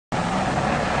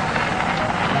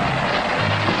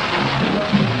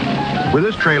With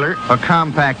this trailer, a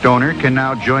compact owner can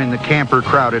now join the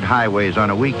camper-crowded highways on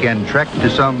a weekend trek to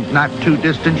some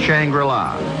not-too-distant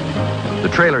Shangri-La. The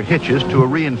trailer hitches to a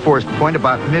reinforced point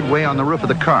about midway on the roof of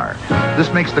the car. This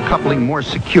makes the coupling more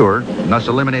secure, thus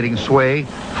eliminating sway,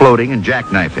 floating, and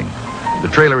jackknifing. The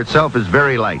trailer itself is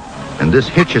very light, and this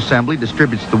hitch assembly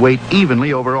distributes the weight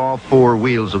evenly over all four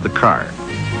wheels of the car.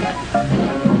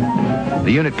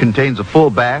 The unit contains a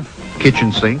full bath,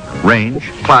 kitchen sink, range,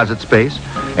 closet space,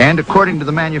 and according to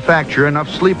the manufacturer, enough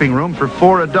sleeping room for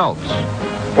 4 adults,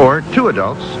 or 2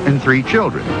 adults and 3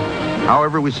 children.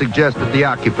 However, we suggest that the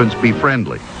occupants be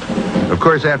friendly. Of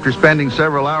course, after spending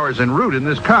several hours en route in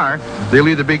this car, they'll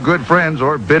either be good friends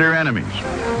or bitter enemies.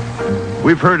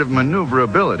 We've heard of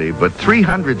maneuverability, but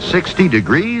 360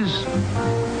 degrees?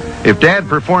 If Dad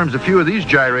performs a few of these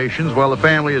gyrations while the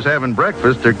family is having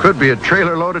breakfast, there could be a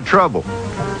trailer load of trouble.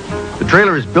 The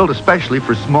trailer is built especially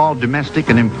for small domestic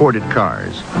and imported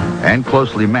cars, and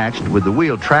closely matched with the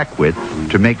wheel track width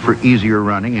to make for easier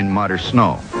running in mud or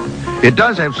snow. It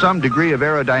does have some degree of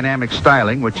aerodynamic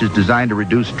styling, which is designed to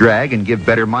reduce drag and give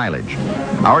better mileage.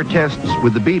 Our tests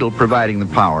with the Beetle providing the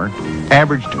power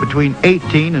averaged between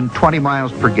 18 and 20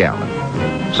 miles per gallon.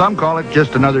 Some call it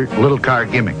just another little car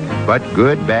gimmick, but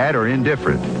good, bad, or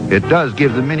indifferent, it does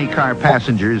give the mini car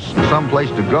passengers some place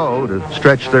to go to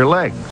stretch their legs.